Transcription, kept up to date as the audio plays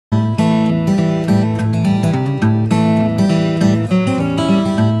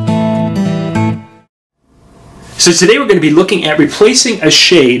So today we're going to be looking at replacing a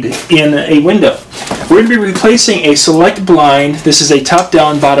shade in a window. We're going to be replacing a select blind. This is a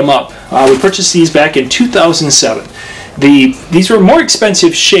top-down, bottom-up. We purchased these back in 2007. These were a more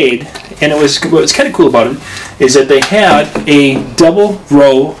expensive shade, and what was kind of cool about it is that they had a double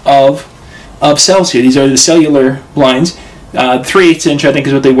row of cells here. These are the cellular blinds. 3/8 inch, I think,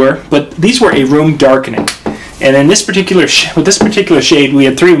 is what they were. But these were a room darkening. And in this particular with this particular shade, we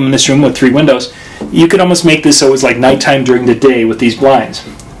had 3 of them in this room with 3 windows. You could almost make this so it was like nighttime during the day with these blinds.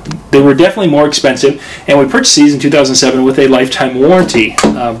 They were definitely more expensive, and we purchased these in 2007 with a lifetime warranty,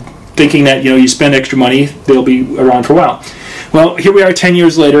 thinking that you spend extra money, they'll be around for a while. Well, here we are 10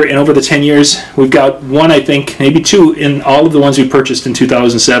 years later, and over the 10 years, we've got one, I think, maybe 2 in all of the ones we purchased in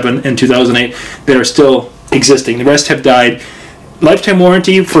 2007 and 2008 that are still existing. The rest have died. Lifetime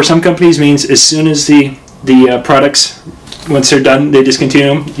warranty for some companies means as soon as the products, once they're done, they discontinue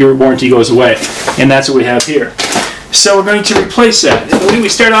them, your warranty goes away. And that's what we have here. So we're going to replace that. And the way we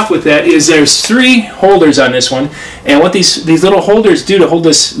start off with that is there's 3 holders on this one. And what these little holders do to hold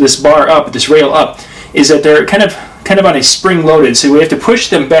this bar up, this rail up, is that they're kind of on a spring loaded. So we have to push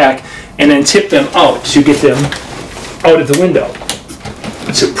them back and then tip them out to get them out of the window.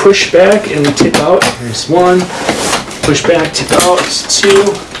 So push back and tip out. There's 1. Push back, tip out.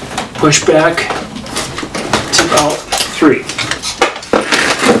 2. Push back, tip out. 3.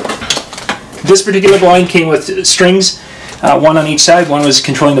 This particular blind came with strings, 1 on each side. One was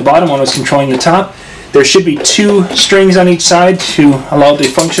controlling the bottom, one was controlling the top. There should be 2 strings on each side to allow the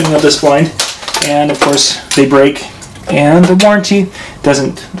functioning of this blind. And of course they break, and the warranty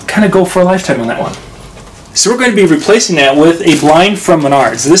doesn't kind of go for a lifetime on that one. So we're going to be replacing that with a blind from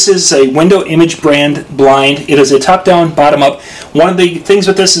Menards. This is a window image brand blind. It is a top-down, bottom-up. One of the things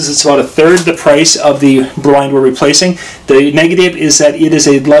with this is it's about 1/3 the price of the blind we're replacing. The negative is that it is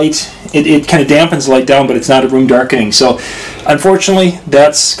a light, it kind of dampens the light down, but it's not a room darkening. So unfortunately,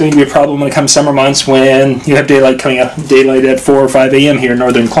 that's going to be a problem when it comes summer months when you have daylight coming up, daylight at 4 or 5 a.m. here in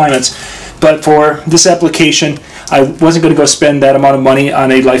northern climates. But for this application, I wasn't going to go spend that amount of money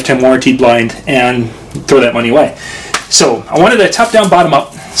on a lifetime warranty blind and throw that money away. So I wanted a top-down,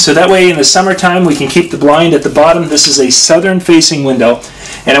 bottom-up, so that way in the summertime we can keep the blind at the bottom. This is a southern-facing window,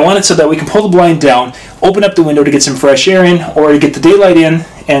 and I want it so that we can pull the blind down, open up the window to get some fresh air in, or to get the daylight in,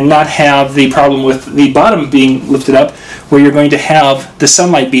 and not have the problem with the bottom being lifted up, where you're going to have the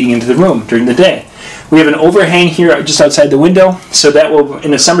sunlight beating into the room during the day. We have an overhang here just outside the window, so that will,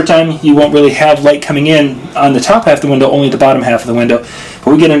 in the summertime, you won't really have light coming in on the top half of the window, only the bottom half of the window.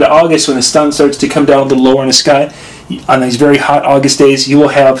 When we get into August, when the sun starts to come down a little lower in the sky, on these very hot August days, you will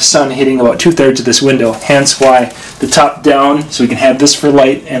have sun hitting about 2/3 of this window. Hence why the top down, so we can have this for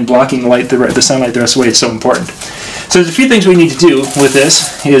light and blocking the light, the sunlight the rest of the way, is so important. So there's a few things we need to do with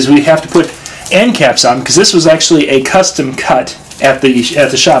this. Is we have to put end caps on, because this was actually a custom cut at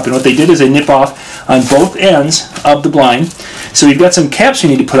the shop, and what they did is they nip off on both ends of the blind. So we've got some caps we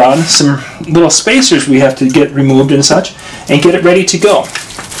need to put on, some little spacers we have to get removed and such, and get it ready to go.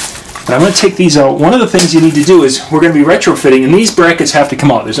 But I'm going to take these out. One of the things you need to do is we're going to be retrofitting, and these brackets have to come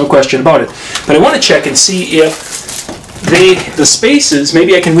out. There's no question about it. But I want to check and see if the spaces,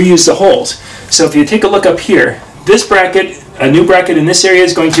 maybe I can reuse the holes. So if you take a look up here, this bracket, a new bracket in this area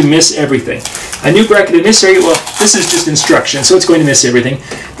is going to miss everything. A new bracket in this area, well, this is just instruction, so it's going to miss everything.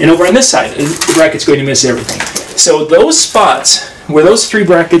 And over on this side, the bracket's going to miss everything. So those spots where those 3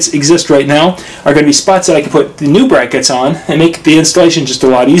 brackets exist right now are going to be spots that I can put the new brackets on and make the installation just a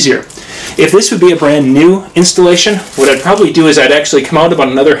lot easier. If this would be a brand new installation, what I'd probably do is I'd actually come out about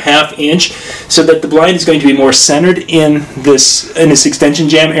another 1/2 inch so that the blind is going to be more centered in this extension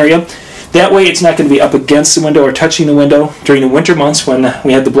jamb area. That way it's not going to be up against the window or touching the window during the winter months when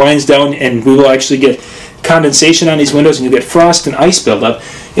we have the blinds down, and we will actually get condensation on these windows and you'll get frost and ice buildup.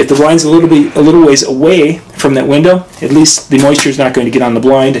 If the blind's a little ways away from that window, at least the moisture is not going to get on the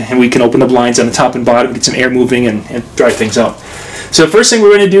blind, and we can open the blinds on the top and bottom, get some air moving, and dry things out. So the first thing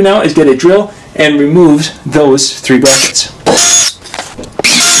we're going to do now is get a drill and remove those 3 brackets.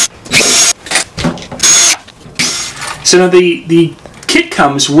 So now the kit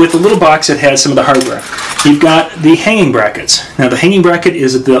comes with a little box that has some of the hardware. You've got the hanging brackets. Now the hanging bracket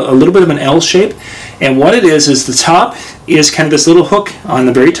is a little bit of an L shape, and what it is the top is kind of this little hook on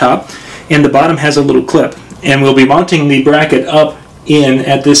the very top, and the bottom has a little clip. And we'll be mounting the bracket up in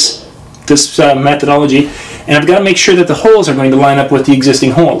at this methodology, and I've got to make sure that the holes are going to line up with the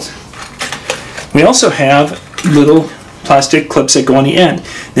existing holes. We also have little plastic clips that go on the end.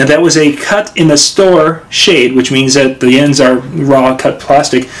 Now that was a cut in the store shade, which means that the ends are raw cut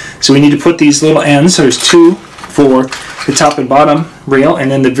plastic. So we need to put these little ends, so there's 2, 4, the top and bottom rail, and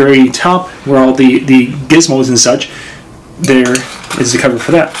then the very top where all the gizmos and such, there is the cover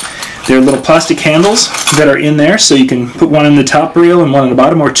for that. There are little plastic handles that are in there, so you can put one on the top rail and one on the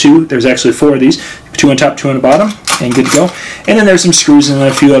bottom, or two. There's actually 4 of these, 2 on top, 2 on the bottom, and good to go. And then there's some screws and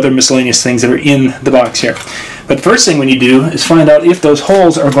a few other miscellaneous things that are in the box here. But the first thing we need to do is find out if those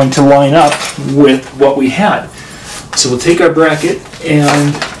holes are going to line up with what we had. So we'll take our bracket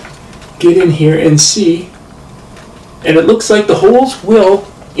and get in here and see, and it looks like the holes will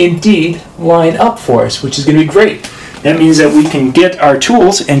indeed line up for us, which is going to be great. That means that we can get our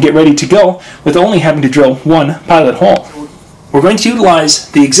tools and get ready to go with only having to drill 1 pilot hole. We're going to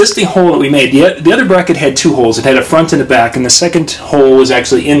utilize the existing hole that we made. The other bracket had 2 holes. It had a front and a back, and the second hole was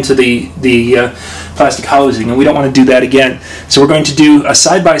actually into the plastic housing, and we don't want to do that again. So we're going to do a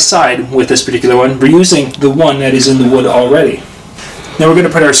side-by-side with this particular one. We're using the one that is in the wood already. Now we're going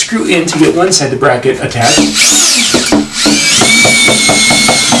to put our screw in to get one side of the bracket attached.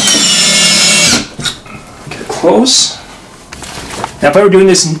 Get it close. Now if I were doing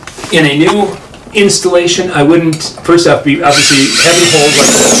this in a new installation, I wouldn't, first off, be obviously having holes like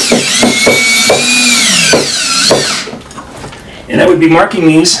this. And I would be marking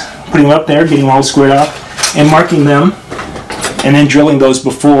these, putting them up there, getting them all squared off, and marking them, and then drilling those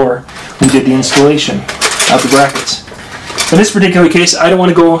before we did the installation of the brackets. In this particular case, I don't want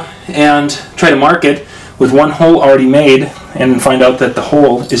to go and try to mark it with one hole already made and find out that the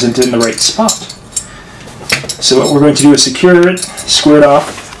hole isn't in the right spot. So what we're going to do is secure it, square it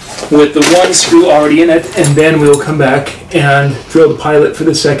off with the one screw already in it, and then we'll come back and drill the pilot for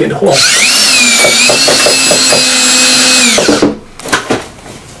the second hole.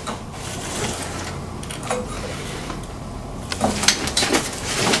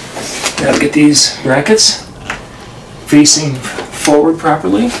 Now get these brackets facing forward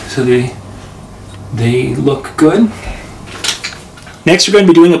properly so they look good. Next we're going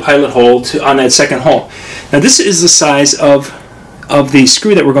to be doing a pilot hole on that second hole. Now this is the size of the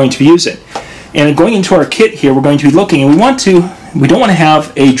screw that we're going to be using. And going into our kit here, we're going to be looking, and we don't want to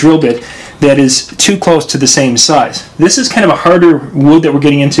have a drill bit that is too close to the same size. This is kind of a harder wood that we're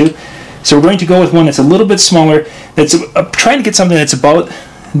getting into, so we're going to go with one that's a little bit smaller, that's trying to get something that's about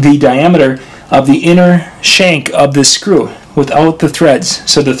the diameter of the inner shank of this screw without the threads.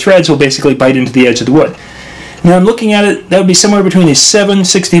 So the threads will basically bite into the edge of the wood. Now I'm looking at it, that would be somewhere between a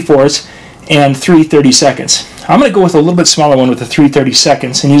 7/64 and 3/32. I'm going to go with a little bit smaller one with a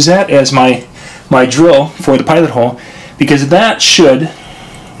 3/32 and use that as my drill for the pilot hole, because that should,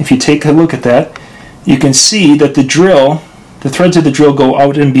 if you take a look at that, you can see that the threads of the drill go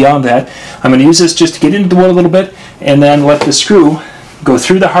out and beyond that. I'm going to use this just to get into the wood a little bit and then let the screw go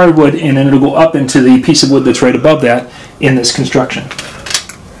through the hardwood, and then it'll go up into the piece of wood that's right above that in this construction.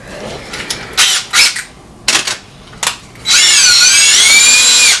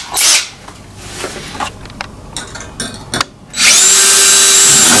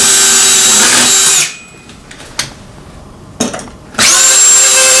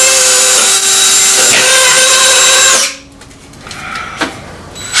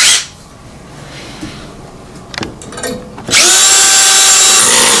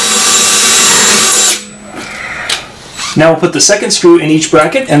 Now we'll put the second screw in each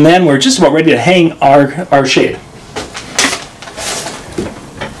bracket, and then we're just about ready to hang our shade.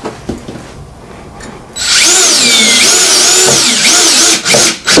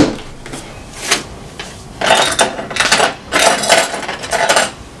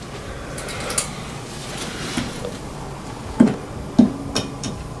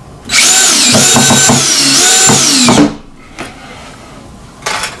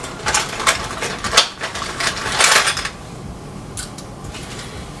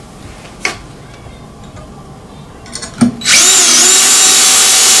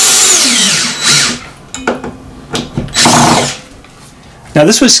 Now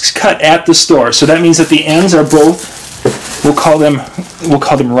this was cut at the store, so that means that the ends are both, we'll call them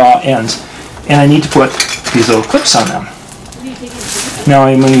raw ends, and I need to put these little clips on them. Now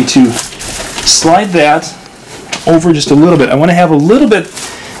I'm going to slide that over just a little bit. I want to have a little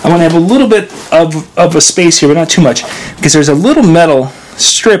bit of a space here, but not too much, because there's a little metal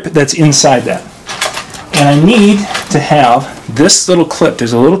strip that's inside that. And I need to have this little clip.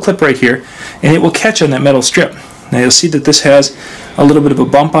 There's a little clip right here, and it will catch on that metal strip. Now you'll see that this has a little bit of a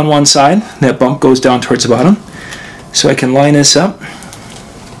bump on one side. That bump goes down towards the bottom. So I can line this up,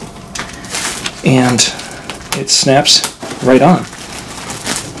 and it snaps right on.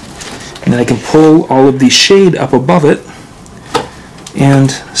 And then I can pull all of the shade up above it and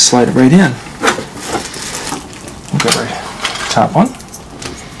slide it right in. We'll get our top one.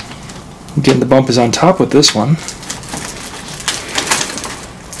 Again, the bump is on top with this one.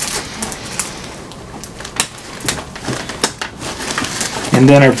 And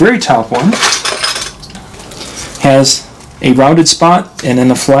then our very top one has a rounded spot and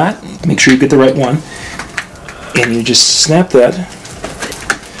then a flat. Make sure you get the right one. And you just snap that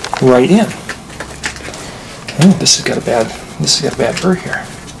right in. Oh, this has got a bad burr here.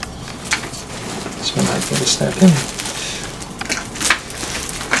 This one might need to snap in.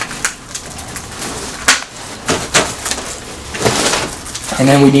 And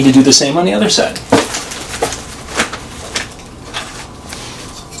then we need to do the same on the other side.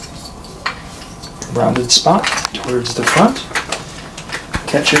 Rounded spot towards the front.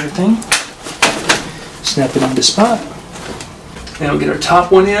 Catch everything. Snap it onto spot. Then we'll get our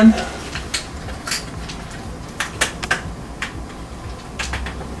top one in.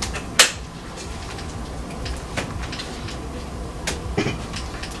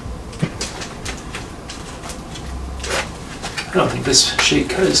 I don't think this shade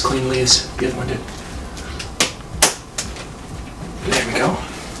cut as cleanly as the other one did. There we go.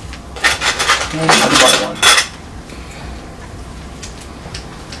 And another bottom one.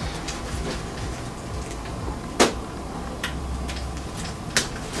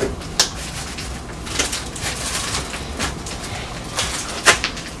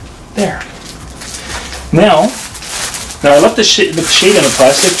 There. Now I left the shade in the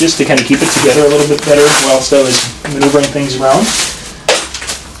plastic just to kind of keep it together a little bit better whilst I was maneuvering things around.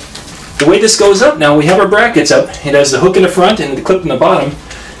 The way this goes up now, we have our brackets up. It has the hook in the front and the clip in the bottom.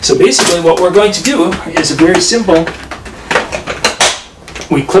 So basically what we're going to do is very simple.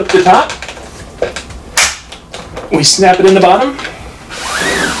 We clip the top, we snap it in the bottom,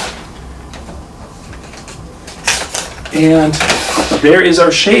 and there is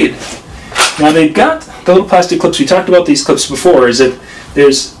our shade. Now they've got the little plastic clips. We talked about these clips before. Is that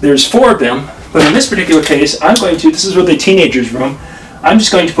there's 4 of them, but in this particular case, this is for the teenagers' room. I'm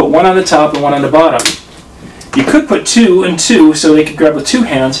just going to put one on the top and one on the bottom. You could put 2 and 2 so they could grab with 2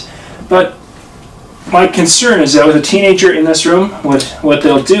 hands, but my concern is that with a teenager in this room, what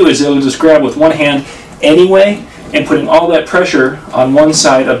they'll do is they'll just grab with one hand anyway, and putting all that pressure on one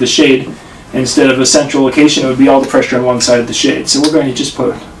side of the shade instead of a central location. It would be all the pressure on one side of the shade. So we're going to just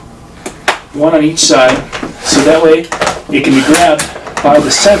put one on each side, so that way it can be grabbed by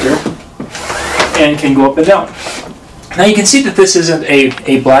the center and can go up and down. Now you can see that this isn't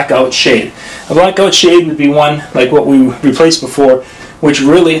a blackout shade. A blackout shade would be one like what we replaced before, which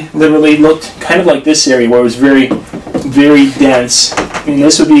really literally looked kind of like this area where it was very, very dense. I mean,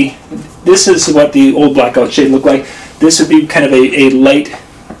 this is what the old blackout shade looked like. This would be kind of a light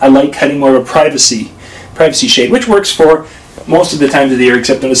cutting, more of a privacy shade, which works for most of the times of the year,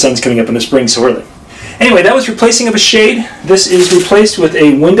 except when the sun's coming up in the spring so early. Anyway, that was replacing of a shade. This is replaced with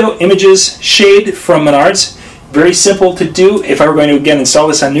a Window Images shade from Menards. Very simple to do. If I were going to again install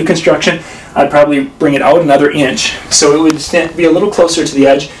this on new construction, I'd probably bring it out another inch, so it would be a little closer to the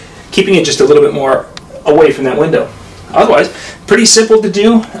edge, keeping it just a little bit more away from that window. Otherwise, pretty simple to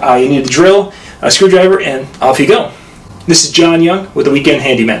do. You need a drill, a screwdriver, and off you go. This is John Young with the Weekend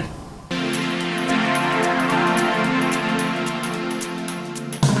Handyman.